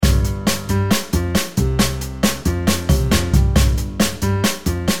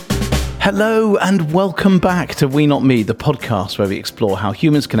Hello and welcome back to We Not Me, the podcast where we explore how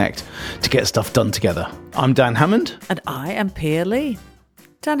humans connect to get stuff done together. I'm Dan Hammond. And I am Pia Lee.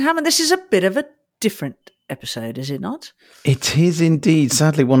 Dan Hammond, this is a bit of a different episode, is it not? It is indeed.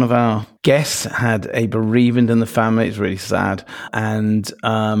 Sadly, one of our guests had a bereavement in the family. It's really sad. And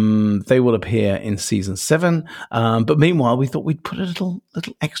they will appear in season 7. But meanwhile, we thought we'd put a little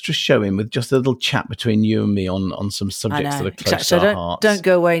extra show in with just a little chat between you and me on some subjects that are close to our hearts. Don't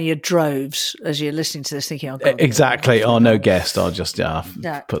go away in your droves as you're listening to this thinking, oh, God. Exactly. Oh, no guest. I'll just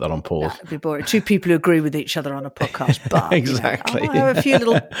put that on pause. It'd be boring. Two people who agree with each other on a podcast. But, exactly. I have a few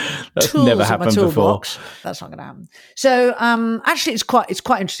little tools never in my happened toolbox. before. That's not going to happen. So actually, it's quite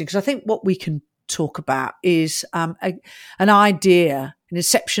interesting because I think what we can talk about is an idea, an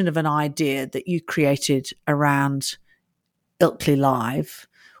inception of an idea that you created around Ilkley Live,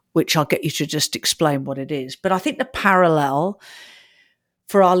 which I'll get you to just explain what it is. But I think the parallel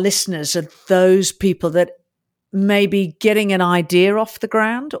for our listeners are those people that may be getting an idea off the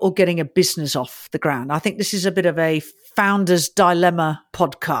ground or getting a business off the ground. I think this is a bit of a founder's dilemma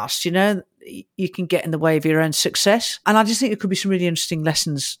podcast, you know. You can get in the way of your own success. And I just think there could be some really interesting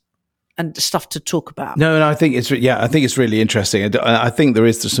lessons and stuff to talk about. No, I think it's really interesting. I think there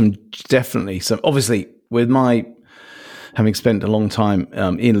is definitely some, obviously with my having spent a long time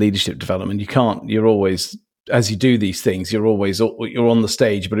in leadership development, you're always, as you do these things, you're on the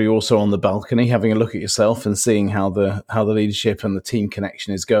stage, but you're also on the balcony having a look at yourself and seeing how the leadership and the team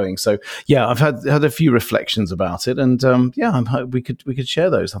connection is going. So yeah, I've had a few reflections about it, and we could share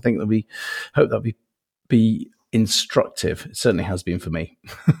those. I think that we hope that be instructive. It certainly has been for me.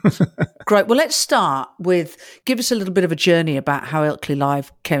 Great. Well, let's start with give us a little bit of a journey about how Ilkley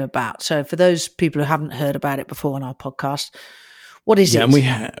Live came about. So for those people who haven't heard about it before on our podcast, what is it? And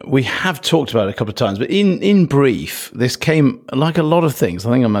we have talked about it a couple of times, but in brief, this came, like a lot of things,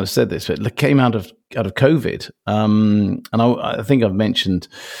 I think I might have said this, but it came out of COVID. And I think I've mentioned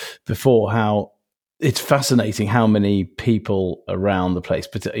before how it's fascinating how many people around the place,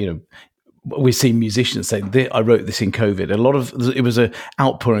 but we see musicians saying, I wrote this in COVID. It was an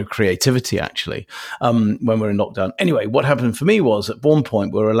outpouring of creativity, actually, when we're in lockdown. Anyway, what happened for me was at one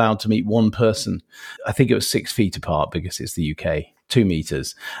point we were allowed to meet one person. I think it was 6 feet apart because it's the UK, 2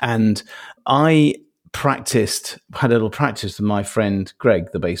 meters. And I had a little practice with my friend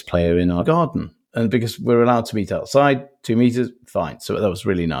Greg, the bass player, in our garden. And because we're allowed to meet outside, 2 meters, fine. So that was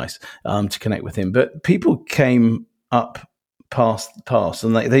really nice to connect with him. But people came up past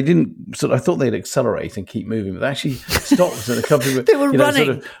and they didn't I thought they'd accelerate and keep moving, but they actually stopped and a couple of they were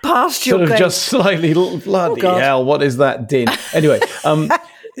running past your gate. Just slightly, bloody hell, what is that din? Anyway,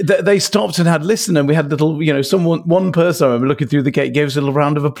 they stopped and had listened, and we had little, one person I remember looking through the gate gave us a little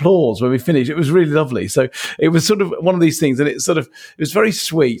round of applause when we finished. It was really lovely. So it was sort of one of these things, and it was very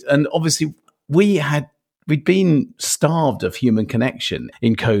sweet. And obviously we'd been starved of human connection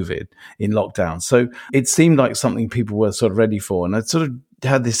in COVID, in lockdown. So it seemed like something people were sort of ready for. And I sort of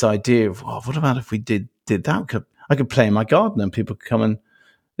had this idea of, what about if we did that? I could play in my garden and people could come and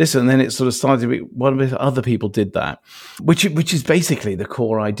listen. And then it sort of started to be, what if other people did that? Which is basically the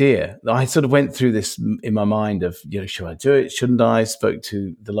core idea. I sort of went through this in my mind of, should I do it? Shouldn't I? Spoke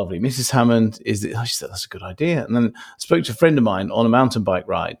to the lovely Mrs. Hammond. She said, that's a good idea. And then I spoke to a friend of mine on a mountain bike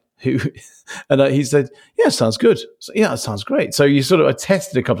ride. He said, yeah, sounds good. So, yeah, it sounds great. So I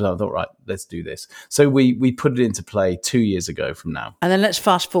tested a couple of times. I thought, right, let's do this. So we put it into play 2 years ago from now. And then let's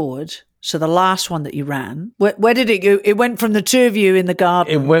fast forward. So the last one that you ran, where did it go? It went from the two of you in the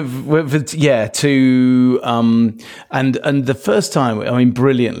garden. It went to, and the first time,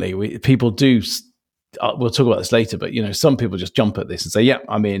 brilliantly, people do. We'll talk about this later, but some people just jump at this and say, yeah,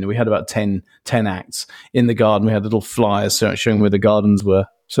 I'm in. We had about 10 acts in the garden. We had little flyers showing where the gardens were.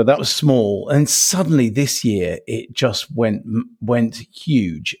 So that was small. And suddenly this year, it just went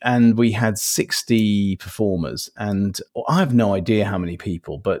huge. And we had 60 performers. And I have no idea how many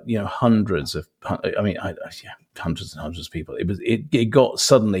people, but, hundreds and hundreds of people. It got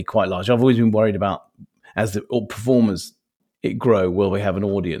suddenly quite large. I've always been worried about, as the performers grow, will we have an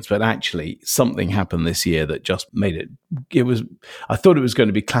audience? But actually, something happened this year that just made I thought it was going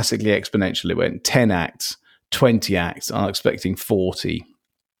to be classically exponential. It went 10 acts, 20 acts. I'm expecting 40.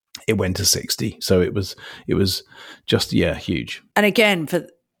 It went to 60. So it was just, huge. And again, for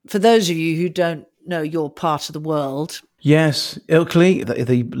those of you who don't know your part of the world, Yes, Ilkley,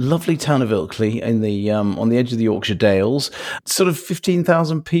 the lovely town of Ilkley in the on the edge of the Yorkshire Dales, sort of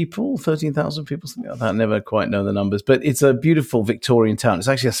 15,000 people, 13,000 people, something like that. I never quite know the numbers, but it's a beautiful Victorian town. It's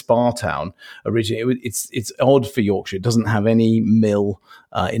actually a spa town originally. It's odd for Yorkshire. It doesn't have any mill.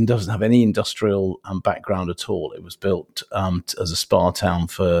 It doesn't have any industrial background at all. It was built as a spa town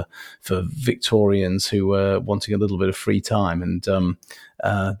for Victorians who were wanting a little bit of free time. And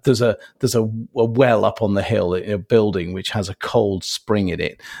there's a well up on the hill, a building which has a cold spring in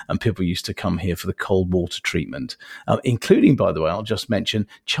it, and people used to come here for the cold water treatment, including, by the way, I'll just mention,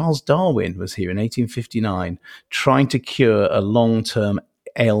 Charles Darwin was here in 1859 trying to cure a long-term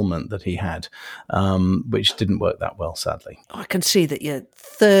ailment that he had, which didn't work that well, sadly. I can see that your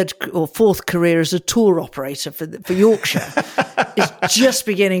third or fourth career as a tour operator for Yorkshire is just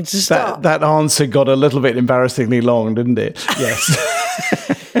beginning to start. That answer got a little bit embarrassingly long, didn't it? Yes.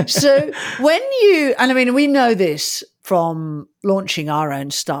 So when and I mean, we know this from launching our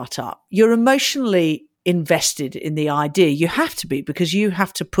own startup, you're emotionally invested in the idea. You have to be, because you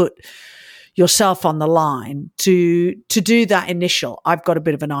have to put yourself on the line to do that initial, I've got a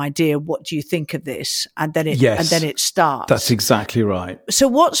bit of an idea, what do you think of this? And then it starts. That's exactly right. So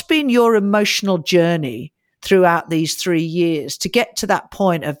what's been your emotional journey throughout these 3 years to get to that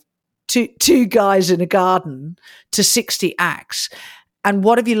point of two guys in a garden to 60 acts? And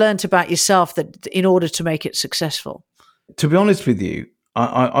what have you learned about yourself that in order to make it successful? To be honest with you,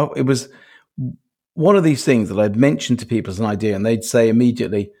 it was one of these things that I'd mentioned to people as an idea, and they'd say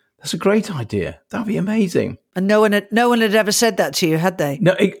immediately, "That's a great idea. That'd be amazing." And no one had ever said that to you, had they?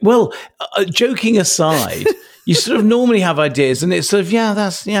 No. Joking aside, you sort of normally have ideas, and it's sort of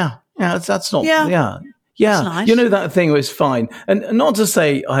that's not That's nice. You know that thing was fine, and not to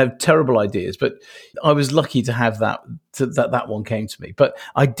say I have terrible ideas, but I was lucky to have that one came to me. But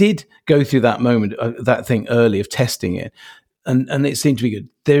I did go through that moment, that thing early of testing it. And it seemed to be good.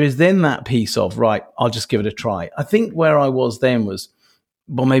 There is then that piece of, right, I'll just give it a try. I think where I was then was,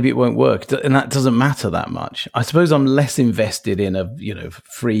 well, maybe it won't work. And that doesn't matter that much. I suppose I'm less invested in a,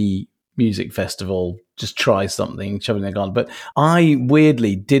 free music festival, just try something, shove it in the garden. But I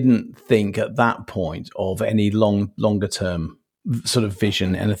weirdly didn't think at that point of any longer term sort of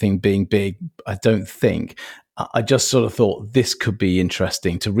vision, anything being big. I don't think. I just sort of thought this could be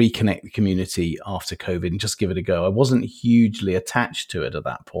interesting to reconnect the community after COVID and just give it a go. I wasn't hugely attached to it at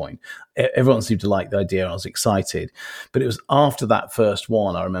that point. Everyone seemed to like the idea. I was excited. But it was after that first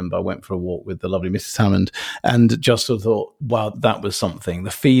one, I remember I went for a walk with the lovely Mrs. Hammond and just sort of thought, wow, that was something. The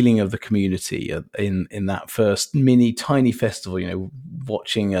feeling of the community in that first tiny festival,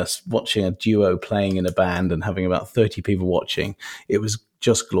 watching a duo playing in a band and having about 30 people watching, it was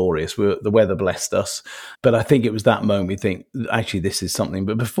just glorious. The weather blessed us. But I think it was that moment we think, actually, this is something.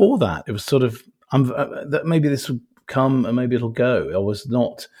 But before that, it was sort of, that maybe this will come and maybe it'll go. It was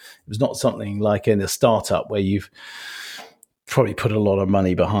not something like in a startup where you've probably put a lot of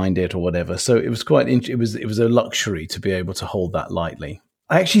money behind it or whatever. So it was it was a luxury to be able to hold that lightly.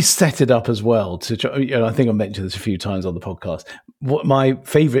 I actually set it up as well to, I think I mentioned this a few times on the podcast. What my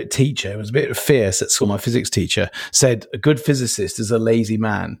favorite teacher, was a bit fierce at school, my physics teacher, said a good physicist is a lazy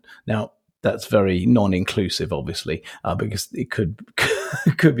man. Now, that's very non-inclusive, obviously, because it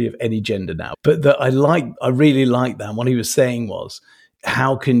could be of any gender now. But I really liked that. And what he was saying was,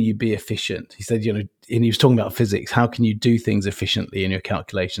 how can you be efficient? He said, and he was talking about physics. How can you do things efficiently in your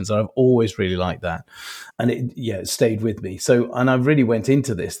calculations? And I've always really liked that. And it stayed with me. So, and I really went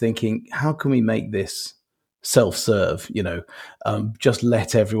into this thinking, how can we make this self-serve, just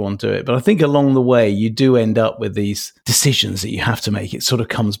let everyone do it. But I think along the way, you do end up with these decisions that you have to make. It sort of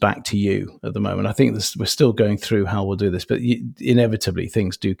comes back to you at the moment. I think we're still going through how we'll do this, but inevitably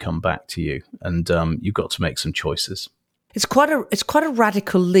things do come back to you, and you've got to make some choices. It's quite a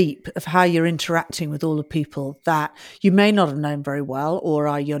radical leap of how you're interacting with all the people that you may not have known very well, or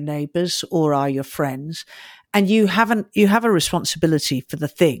are your neighbours, or are your friends, and you have a responsibility for the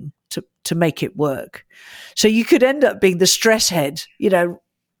thing to make it work. So you could end up being the stress head, and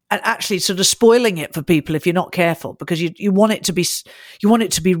actually sort of spoiling it for people if you're not careful, because you want it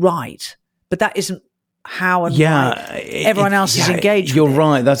to be right, but that isn't how and why everyone else is engaged. You're with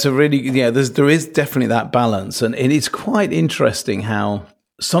right. That's a really there is definitely that balance, and it's quite interesting how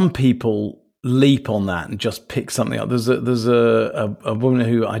some people leap on that and just pick something up. There's a woman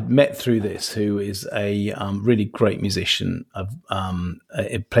who I'd met through this, who is a really great musician.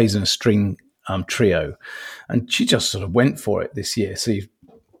 It plays in a string trio, and she just sort of went for it this year. So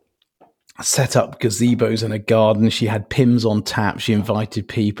set up gazebos in a garden. She had Pimm's on tap. She invited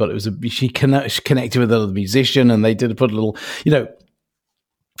people. She connected with another musician, and they put a little,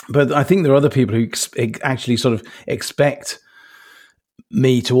 But I think there are other people who actually sort of expect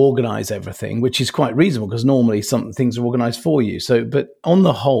me to organize everything, which is quite reasonable because normally some things are organized for you. So, but on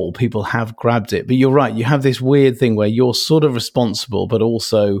the whole, people have grabbed it. But you're right. You have this weird thing where you're sort of responsible, but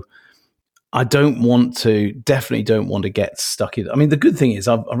also definitely don't want to get stuck in. I mean, the good thing is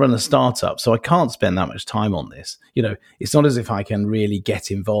I run a startup, so I can't spend that much time on this. It's not as if I can really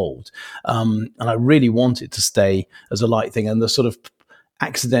get involved. And I really want it to stay as a light thing. And the sort of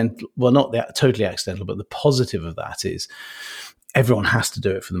accidental, well, not the totally accidental, but the positive of that is everyone has to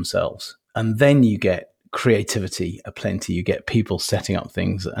do it for themselves. And then you get creativity aplenty. You get people setting up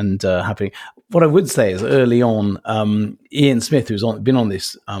things and happening. What I would say is early on, Ian Smith, who's been on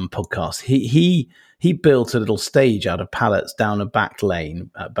this podcast, he built a little stage out of pallets down a back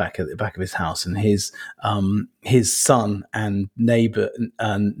lane back at the back of his house, and his son and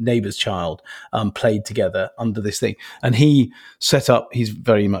neighbor's child played together under this thing. And he's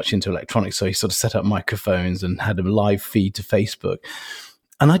very much into electronics, so he sort of set up microphones and had a live feed to Facebook.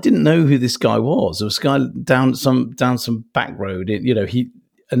 And I didn't know who this guy was. There was a guy down some back road.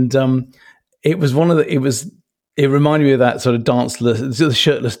 It reminded me of that sort of the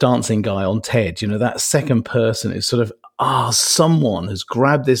shirtless dancing guy on TED. That second person is sort of, someone has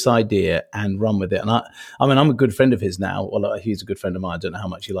grabbed this idea and run with it. And I'm a good friend of his now. Well, he's a good friend of mine. I don't know how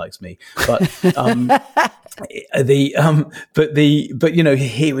much he likes me, but it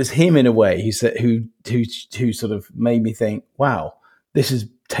was him in a way who sort of made me think, wow, this has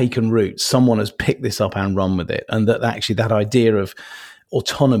taken root. Someone has picked this up and run with it. And that actually that idea of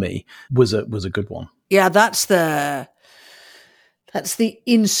autonomy was a good one. Yeah, that's the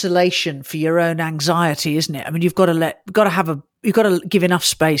insulation for your own anxiety, isn't it? I mean, you've got to give enough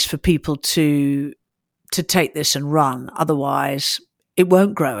space for people to take this and run. Otherwise, it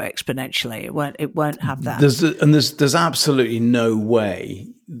won't grow exponentially. It won't have that. There's absolutely no way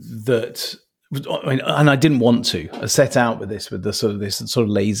that. I mean, and I didn't want to. I set out with this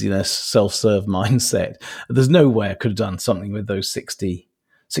laziness, self-serve mindset. There's no way I could have done something with those 17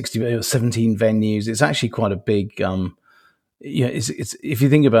 venues. It's actually quite a big. It's if you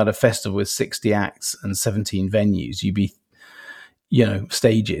think about a festival with 60 acts and 17 venues, you'd be,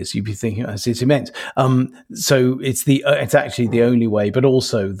 stages. You'd be thinking, it's immense. So it's actually the only way, but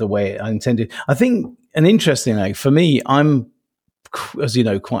also the way I intended. I think an interesting thing for me, I'm, as you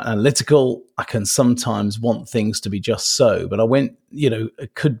know, quite analytical. I can sometimes want things to be just so, but I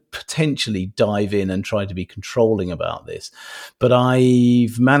could potentially dive in and try to be controlling about this. But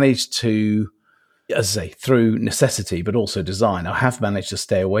I've managed to, as I say, through necessity, but also design, I have managed to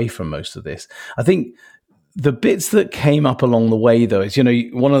stay away from most of this. I think the bits that came up along the way, though, is,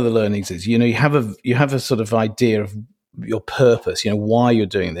 one of the learnings is, you have a sort of idea of your purpose, why you're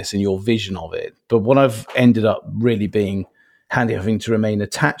doing this and your vision of it. But what I've ended up really being having to remain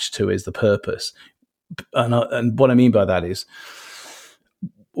attached to is the purpose. And what I mean by that is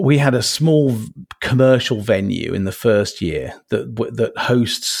we had a small commercial venue in the first year that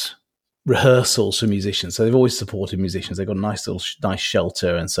hosts rehearsals for musicians. So they've always supported musicians. They've got a nice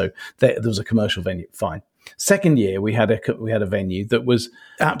shelter. And so there was a commercial venue. Fine. Second year, we had a venue that was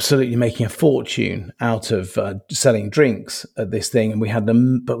absolutely making a fortune out of selling drinks at this thing, and we had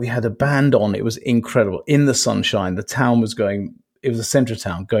a band on. It was incredible in the sunshine. The town was going. It was a centre of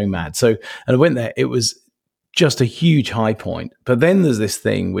town going mad. So, and I went there. It was just a huge high point. But then there's this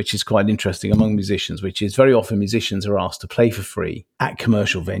thing which is quite interesting among musicians, which is very often musicians are asked to play for free at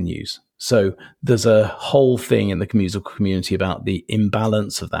commercial venues. So there's a whole thing in the musical community about the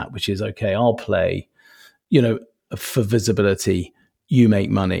imbalance of that, which is, okay, I'll play, for visibility, you make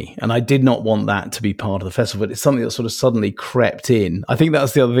money. And I did not want that to be part of the festival, but it's something that sort of suddenly crept in. I think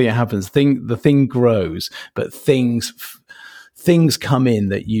that's the other thing that happens. The thing grows, but things come in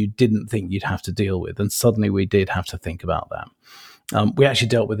that you didn't think you'd have to deal with. And suddenly we did have to think about that. We actually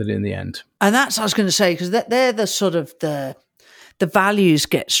dealt with it in the end. And that's what I was going to say, because they're the sort of the values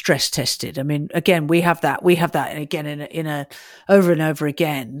get stress tested. I mean, again, we have that again in a over and over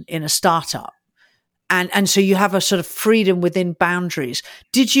again in a startup. And so you have a sort of freedom within boundaries.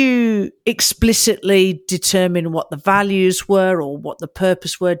 Did you explicitly determine what the values were or what the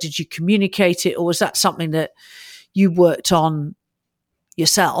purpose were? Did you communicate it, or was that something that you worked on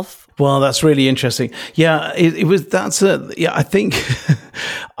yourself? Well, that's really interesting. Yeah, I think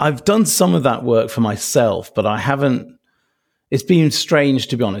I've done some of that work for myself, but I haven't. It's been strange,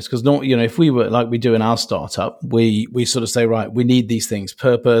 to be honest, because if we were like we do in our startup, we sort of say, right, we need these things,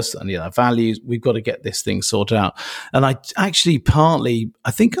 purpose and values. We've got to get this thing sorted out. And I actually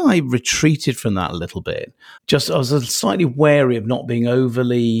I think I retreated from that a little bit. I was slightly wary of not being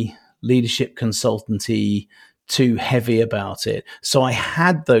overly leadership consultancy, too heavy about it. So I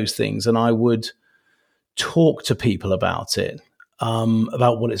had those things, and I would talk to people about it,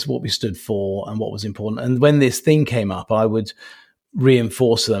 about what we stood for and what was important. And when this thing came up, I would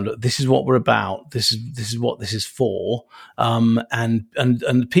reinforce to them, look, this is what we're about. This is what this is for. And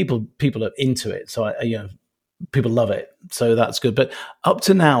people are into it. So people love it. So that's good. But up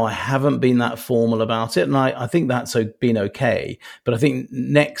to now, I haven't been that formal about it. And I think that's been okay. But I think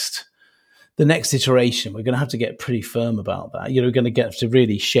the next iteration, we're going to have to get pretty firm about that. We're going to get to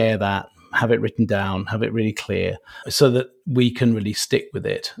really share that, have it written down, have it really clear so that we can really stick with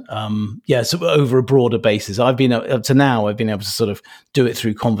it. So over a broader basis, up to now, I've been able to sort of do it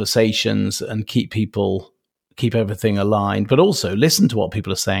through conversations and keep everything aligned, but also listen to what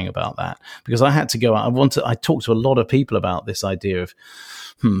people are saying about that, because I had to go out. I talked to a lot of people about this idea of,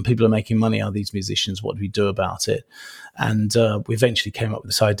 people are making money out of these musicians. What do we do about it? And we eventually came up with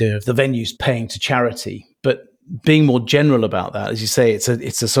this idea of the venues paying to charity, but being more general about that, as you say, it's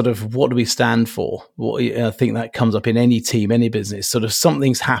a sort of, what do we stand for? I think that comes up in any team, any business. Sort of,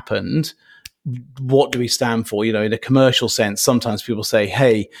 something's happened. What do we stand for? In a commercial sense, sometimes people say,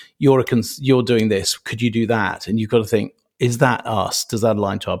 "Hey, you're doing this. Could you do that?" And you've got to think, is that us? Does that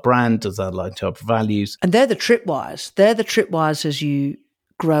align to our brand? Does that align to our values? And they're the tripwires. They're the tripwires as you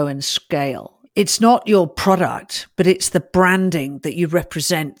grow and scale. It's not your product, but it's the branding that you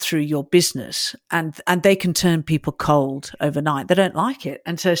represent through your business. And they can turn people cold overnight. They don't like it.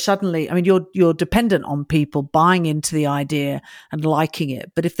 And so suddenly, you're dependent on people buying into the idea and liking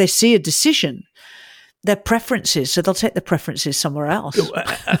it. But if they see a decision, their preferences, so they'll take their preferences somewhere else.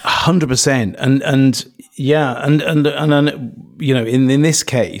 100%. And in this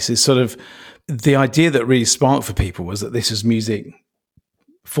case, it's sort of the idea that really sparked for people was that this is music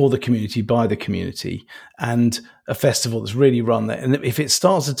for the community, by the community, and a festival that's really run there. And if it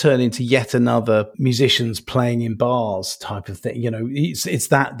starts to turn into yet another musicians playing in bars type of thing, it's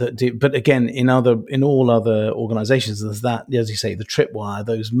that. But again, in all other organizations, there's that, as you say, the tripwire,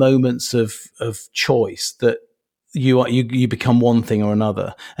 those moments of choice that you become one thing or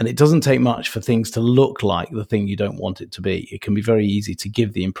another. And it doesn't take much for things to look like the thing you don't want it to be. It can be very easy to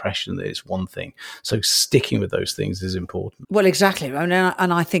give the impression that it's one thing. So sticking with those things is important. Well, exactly. And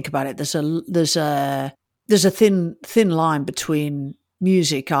I think about it, there's a thin line between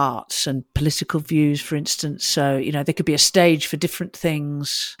music, arts, and political views, for instance. So, there could be a stage for different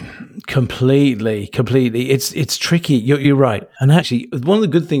things. Completely. It's tricky. You're right. And actually, one of the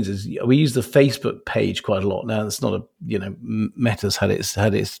good things is we use the Facebook page quite a lot. Now, it's not Meta's had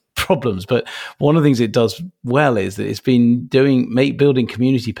its problems, but one of the things it does well is that it's been building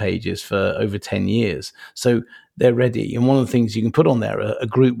community pages for over 10 years. So they're ready. And one of the things you can put on there are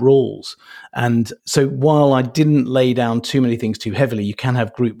group rules. And so while I didn't lay down too many things too heavily, you can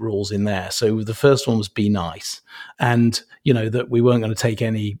have group rules in there. So the first one was be nice. And, that we weren't going to take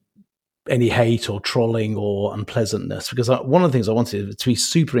any hate or trolling or unpleasantness, because one of the things I wanted to be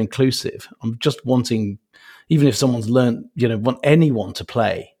super inclusive. I'm just wanting, even if someone's learned, want anyone to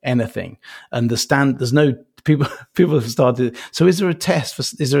play anything. And there's no people have started. So is there a test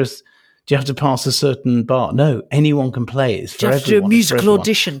do you have to pass a certain bar? No, anyone can play. It's for everyone. Do you have to do a musical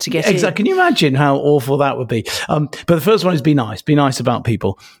audition to get in? Exactly. Can you imagine how awful that would be? But the first one is be nice. Be nice about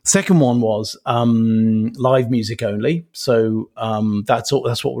people. Second one was live music only. So that's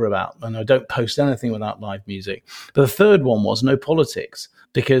what we're about. And I don't post anything without live music. But the third one was no politics,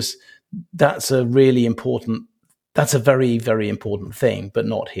 because that's a very, very important thing, but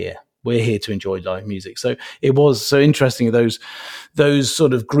not here. We're here to enjoy live music. So it was so interesting. Those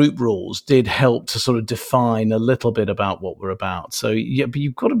sort of group rules did help to sort of define a little bit about what we're about. So yeah, but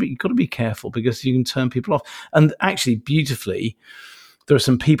you've got to be careful, because you can turn people off. And actually, beautifully, there are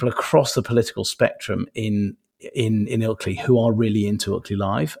some people across the political spectrum in Ilkley who are really into Ilkley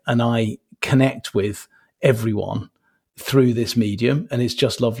Live, and I connect with everyone through this medium, and it's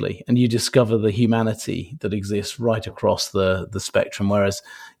just lovely. And you discover the humanity that exists right across the spectrum. Whereas,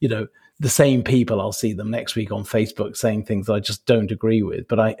 the same people, I'll see them next week on Facebook saying things I just don't agree with,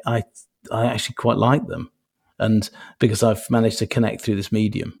 but I actually quite like them. And because I've managed to connect through this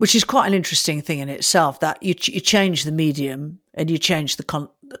medium. Which is quite an interesting thing in itself, that you change the medium and you change the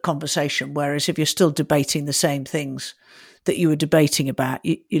conversation. Whereas if you're still debating the same things that you were debating about,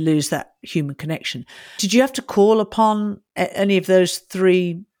 you lose that human connection. Did you have to call upon any of those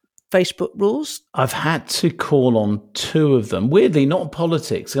three Facebook rules? I've had to call on two of them. Weirdly, not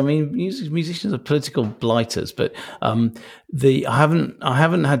politics. I mean, musicians are political blighters, but I haven't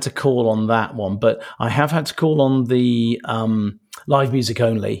had to call on that one. But I have had to call on the live music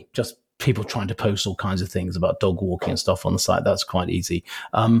only, just people trying to post all kinds of things about dog walking and stuff on the site. That's quite easy.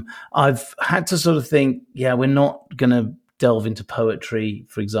 I've had to sort of think, we're not going to delve into poetry,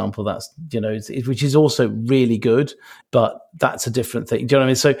 for example. That's, which is also really good, but that's a different thing. Do you know what I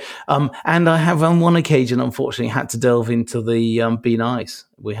mean? So, and I have on one occasion, unfortunately, had to delve into the Be Nice.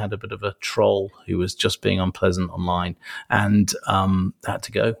 We had a bit of a troll who was just being unpleasant online, and had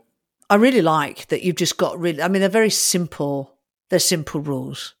to go. I really like that you've just got they're very simple. They're simple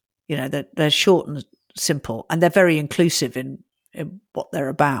rules. They're short and simple, and they're very inclusive in what they're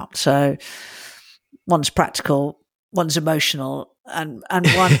about. So one's practical, one's emotional, and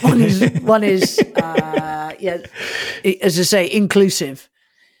one is as I say, inclusive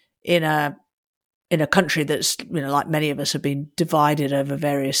in a country that's, like many of us have been divided over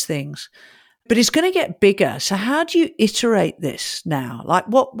various things. But it's going to get bigger. So how do you iterate this now? Like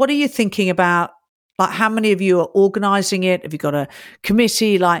what are you thinking about? Like how many of you are organising it? Have you got a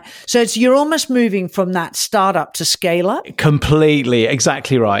committee? So you're almost moving from that startup to scale up? Completely,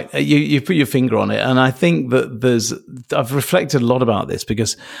 exactly right. You put your finger on it. And I think that I've reflected a lot about this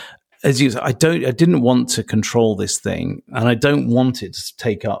because, as you said, I didn't want to control this thing, and I don't want it to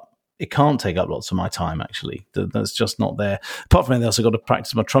take up. It can't take up lots of my time, actually. That's just not there. Apart from anything else, I've got to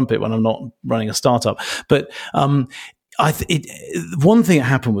practice my trumpet when I'm not running a startup. But one thing that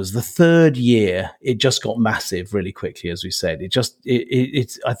happened was the third year, it just got massive really quickly, as we said.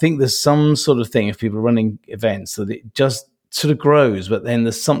 I think there's some sort of thing, if people are running events, that it just sort of grows, but then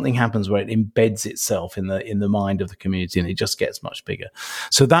there's something happens where it embeds itself in the mind of the community, and it just gets much bigger.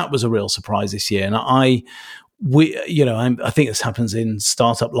 So that was a real surprise this year. And I think this happens in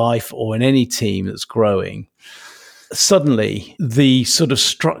startup life or in any team that's growing. Suddenly, the sort of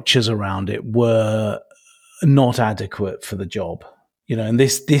structures around it were not adequate for the job. And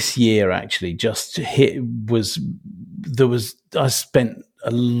this year actually just I spent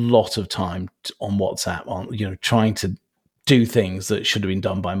a lot of time on WhatsApp trying to do things that should have been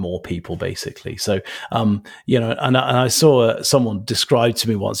done by more people, basically. So, and I saw someone describe to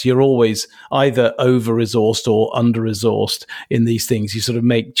me once, you're always either over-resourced or under-resourced in these things. You sort of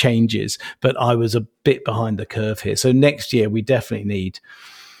make changes, but I was a bit behind the curve here. So next year, we definitely need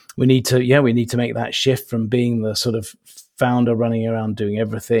to make that shift from being the sort of founder running around doing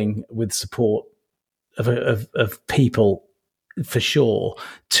everything with support of people, for sure,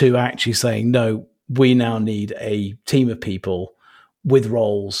 to actually saying, no, we now need a team of people with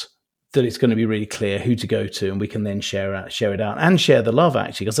roles that it's going to be really clear who to go to, and we can then share it out and share the love,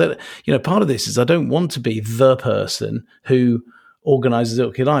 actually. Because, part of this is I don't want to be the person who organizes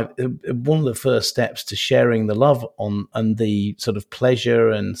Ilkley Live. One of the first steps to sharing the love and the sort of pleasure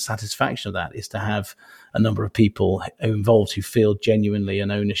and satisfaction of that is to have a number of people involved who feel genuinely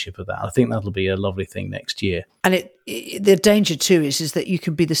an ownership of that. I think that'll be a lovely thing next year. And the danger too is that you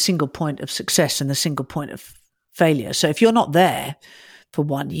can be the single point of success and the single point of failure. So if you're not there for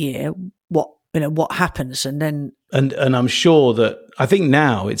 1 year, what happens? And then and I'm sure that I think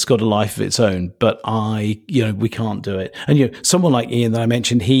now it's got a life of its own, but we can't do it. And someone like Ian that I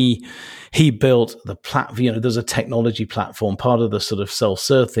mentioned, he built the platform. There's a technology platform. Part of the sort of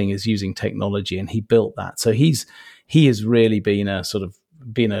self-serve thing is using technology, and he built that. So he has really been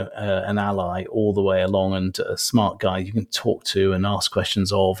an ally all the way along, and a smart guy you can talk to and ask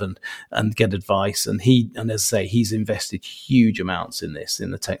questions of and get advice. And as I say, he's invested huge amounts in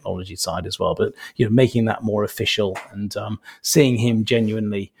the technology side as well. But making that more official and seeing him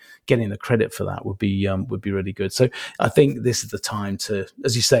genuinely getting the credit for that would be really good. So I think this is the time to,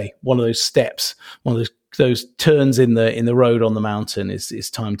 as you say, one of those steps, one of those turns in the road on the mountain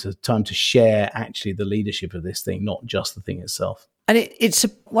is time to share actually the leadership of this thing, not just the thing itself. And it's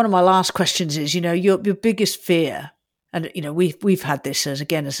one of my last questions is, your biggest fear, and we've had this as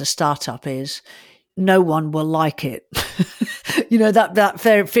a startup, is no one will like it.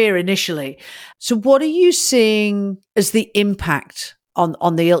 that fear initially. So what are you seeing as the impact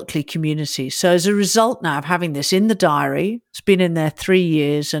on the Ilkley community? So as a result now of having this in the diary, it's been in there 3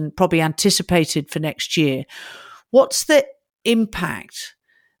 years and probably anticipated for next year. What's the impact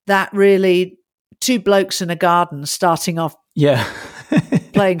that really two blokes in a garden starting off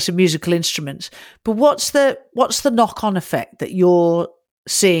playing some musical instruments, but what's the knock-on effect that you're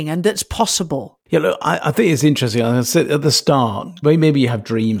seeing and that's possible? Yeah, look, I think it's interesting. I said at the start, maybe you have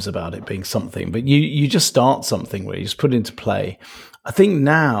dreams about it being something, but you just start something where you just put it into play. I think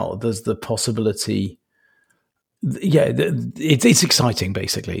now there's the possibility. Yeah, it's exciting.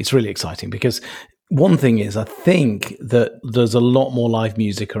 Basically, it's really exciting because one thing is, I think that there's a lot more live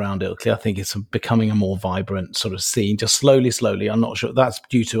music around Ilkley. I think it's becoming a more vibrant sort of scene, just slowly. I'm not sure that's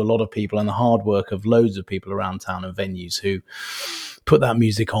due to a lot of people and the hard work of loads of people around town and venues who put that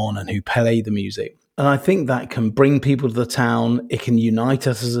music on and who play the music. And I think that can bring people to the town. It can unite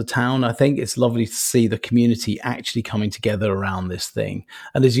us as a town. I think it's lovely to see the community actually coming together around this thing.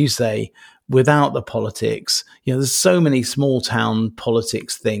 And as you say, without the politics, there's so many small town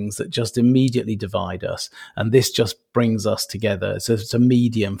politics things that just immediately divide us. And this just brings us together. So it's a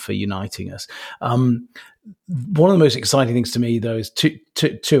medium for uniting us. One of the most exciting things to me, though, is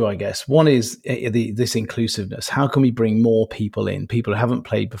two, I guess. One is this inclusiveness. How can we bring more people in, people who haven't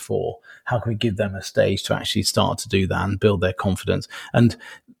played before? How can we give them a stage to actually start to do that and build their confidence? And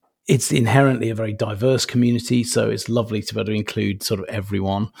it's inherently a very diverse community, so it's lovely to be able to include sort of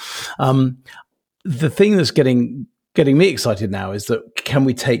everyone. The thing that's getting me excited now is that, can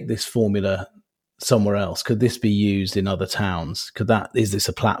we take this formula somewhere else? Could this be used in other towns? Is this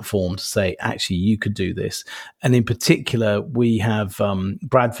a platform to say, actually, you could do this? And in particular, we have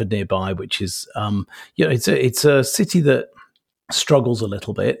Bradford nearby, which is it's a city that struggles a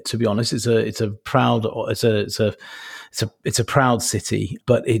little bit, to be honest. It's a proud city,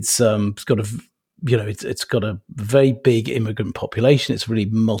 but it's got a very big immigrant population. It's really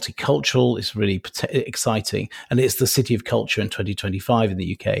multicultural. It's really exciting. And it's the City of Culture in 2025 in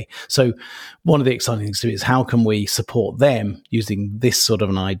the UK. So one of the exciting things to me is, how can we support them using this sort of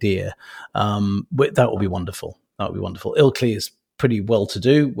an idea? That will be wonderful. Ilkley is pretty well to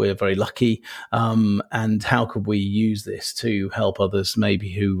do. We're very lucky. And how could we use this to help others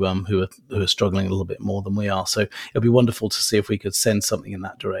maybe who are struggling a little bit more than we are? So it'll be wonderful to see if we could send something in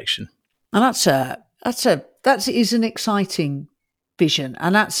that direction. And that is an exciting vision.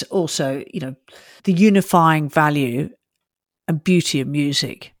 And that's also, the unifying value and beauty of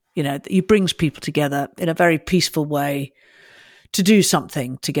music. It brings people together in a very peaceful way to do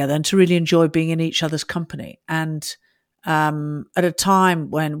something together and to really enjoy being in each other's company. And at a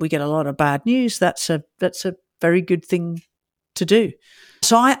time when we get a lot of bad news, that's a very good thing to do.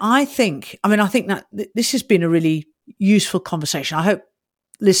 So I think that this has been a really useful conversation. I hope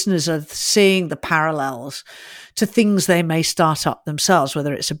listeners are seeing the parallels to things they may start up themselves,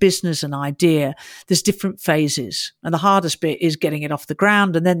 whether it's a business, an idea. There's different phases, and the hardest bit is getting it off the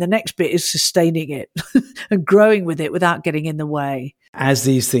ground, and then the next bit is sustaining it and growing with it without getting in the way. As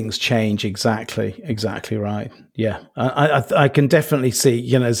these things change, exactly right. Yeah, I can definitely see,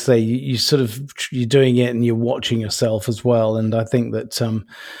 you're doing it and you're watching yourself as well, and I think that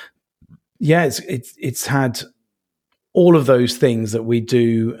it's had all of those things that we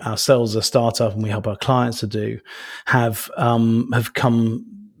do ourselves as a startup and we help our clients to do have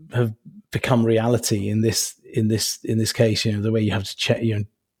become reality in this case. The way you have to check,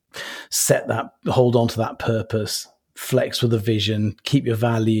 set that, hold on to that purpose, flex with a vision, keep your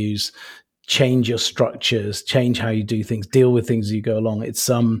values, change your structures, change how you do things, deal with things as you go along. It's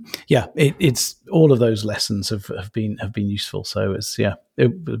it's all of those lessons have been useful. So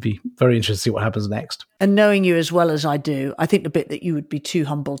it would be very interesting to see what happens next. And knowing you as well as I do, I think the bit that you would be too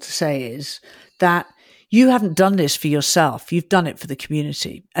humble to say is that you haven't done this for yourself. You've done it for the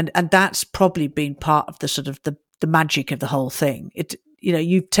community. And that's probably been part of the sort of the magic of the whole thing.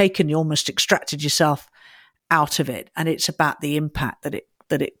 You've almost extracted yourself out of it, and it's about the impact that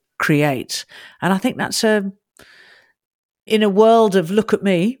it creates. And I think that's in a world of look at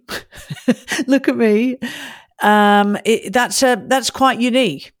me, that's quite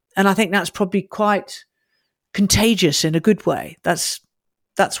unique. And I think that's probably quite contagious in a good way. That's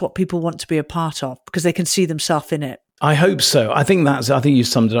what people want to be a part of, because they can see themselves in it. I hope so. I think you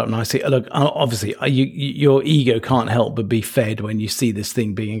summed it up nicely. Look, obviously, your ego can't help but be fed when you see this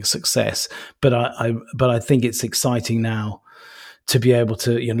thing being a success. But I think it's exciting now to be able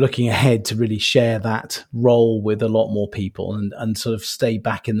to, looking ahead, to really share that role with a lot more people and sort of stay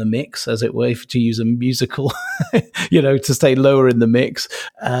back in the mix, as it were, to use a musical, to stay lower in the mix.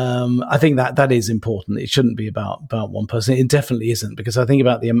 I think that is important. It shouldn't be about one person. It definitely isn't, because I think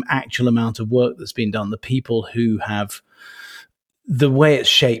about the actual amount of work that's been done, the people who have. The way it's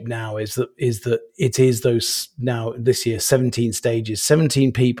shaped now is that it is those, now this year, 17 stages,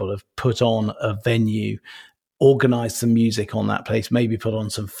 17 people have put on a venue, organized some music on that place, maybe put on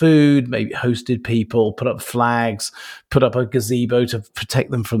some food, maybe hosted people, put up flags, put up a gazebo to protect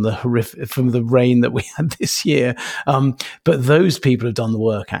them from the rain that we had this year. But those people have done the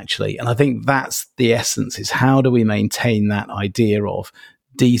work, actually. And I think that's the essence, is how do we maintain that idea of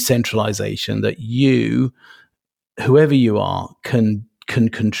decentralization, that you, whoever you are, can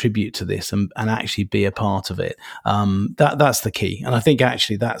contribute to this and actually be a part of it. That's the key. And I think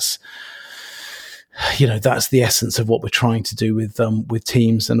actually that's the essence of what we're trying to do with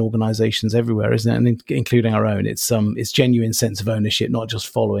teams and organizations everywhere, isn't it? And including our own. It's genuine sense of ownership, not just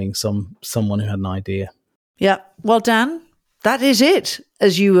following someone who had an idea. Yeah. Well, Dan, that is it,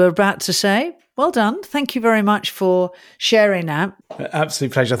 as you were about to say. Well done. Thank you very much for sharing that.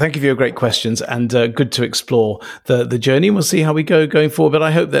 Absolute pleasure. Thank you for your great questions, and good to explore the journey. We'll see how we go going forward. But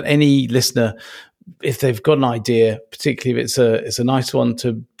I hope that any listener, if they've got an idea, particularly if it's a nice one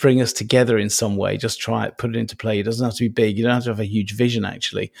to bring us together in some way, just try it, put it into play. It doesn't have to be big. You don't have to have a huge vision,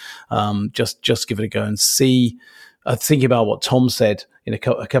 actually. Just give it a go and see. Thinking about what Tom said in a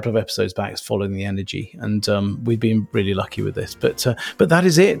couple of episodes back, following the energy, and we've been really lucky with this. But that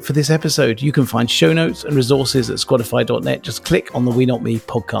is it for this episode. You can find show notes and resources at squadify.net. Just click on the We Not Me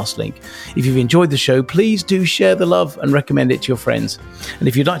podcast link. If you've enjoyed the show, please do share the love and recommend it to your friends. And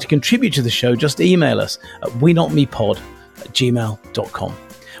if you'd like to contribute to the show, just email us at wenotmepod@gmail.com.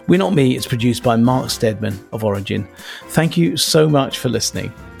 We Not Me is produced by Mark Steadman of Origin. Thank you so much for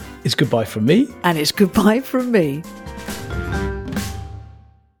listening. It's goodbye from me. And it's goodbye from me.